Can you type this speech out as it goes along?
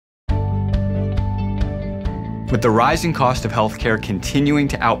With the rising cost of healthcare continuing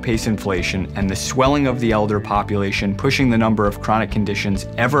to outpace inflation and the swelling of the elder population pushing the number of chronic conditions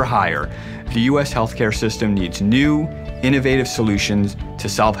ever higher, the U.S. healthcare system needs new, innovative solutions to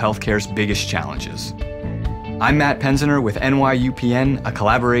solve healthcare's biggest challenges. I'm Matt Penziner with NYUPN, a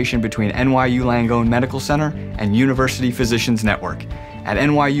collaboration between NYU Langone Medical Center and University Physicians Network. At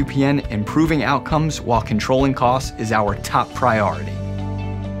NYUPN, improving outcomes while controlling costs is our top priority.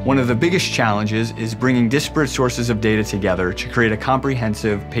 One of the biggest challenges is bringing disparate sources of data together to create a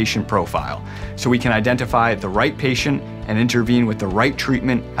comprehensive patient profile, so we can identify the right patient and intervene with the right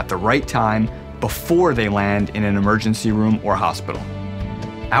treatment at the right time before they land in an emergency room or hospital.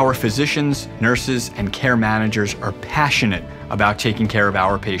 Our physicians, nurses, and care managers are passionate about taking care of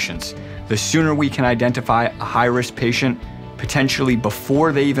our patients. The sooner we can identify a high-risk patient, potentially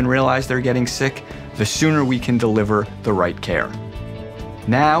before they even realize they're getting sick, the sooner we can deliver the right care.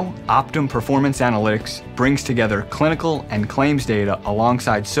 Now, Optum Performance Analytics brings together clinical and claims data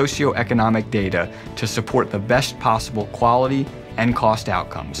alongside socioeconomic data to support the best possible quality and cost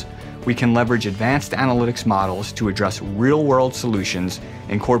outcomes. We can leverage advanced analytics models to address real-world solutions,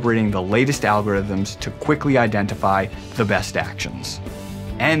 incorporating the latest algorithms to quickly identify the best actions.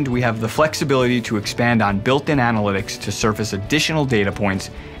 And we have the flexibility to expand on built-in analytics to surface additional data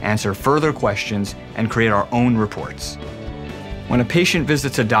points, answer further questions, and create our own reports. When a patient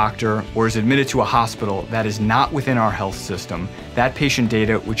visits a doctor or is admitted to a hospital that is not within our health system, that patient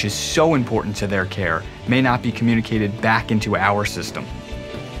data, which is so important to their care, may not be communicated back into our system.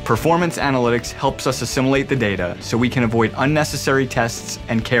 Performance Analytics helps us assimilate the data so we can avoid unnecessary tests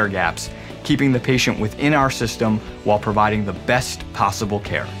and care gaps, keeping the patient within our system while providing the best possible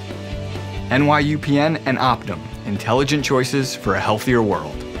care. NYUPN and Optum, intelligent choices for a healthier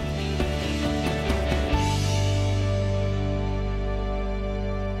world.